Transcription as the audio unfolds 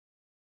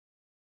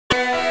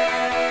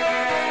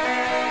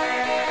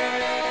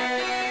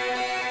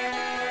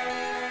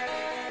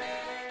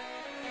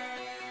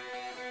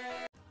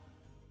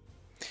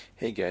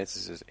Hey guys,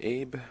 this is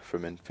Abe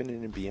from Infinite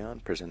and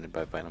Beyond, presented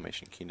by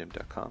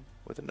VinylmationKingdom.com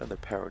with another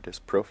Power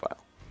Disc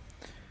profile.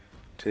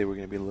 Today we're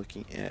going to be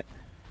looking at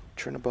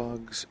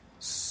Chernabog's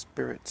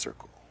Spirit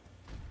Circle.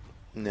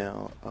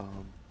 Now,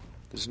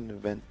 there's an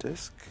event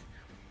disc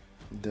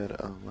that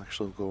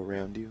actually will go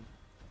around you,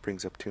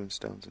 brings up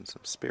tombstones and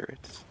some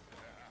spirits.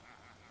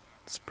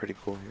 It's pretty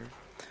cool here.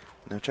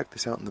 Now check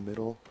this out in the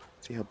middle.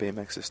 See how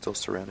Baymax is still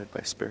surrounded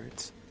by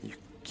spirits? You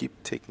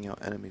keep taking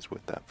out enemies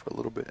with that for a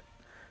little bit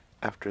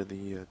after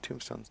the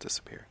tombstones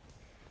disappear.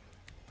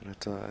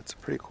 But it's a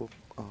pretty cool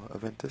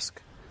event disc.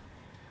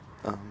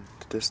 The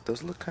disc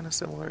does look kind of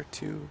similar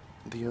to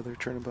the other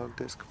Chernabog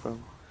disc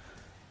from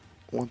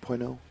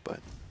 1.0, but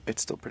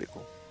it's still pretty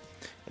cool.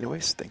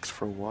 Anyways, thanks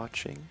for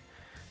watching.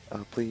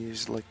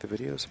 Please like the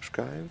video,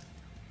 subscribe,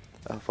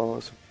 follow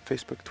us on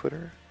Facebook,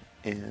 Twitter,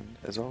 and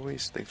as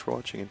always, thanks for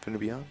watching Infinite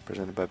Beyond,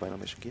 presented by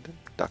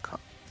VinylmationKingdom.com.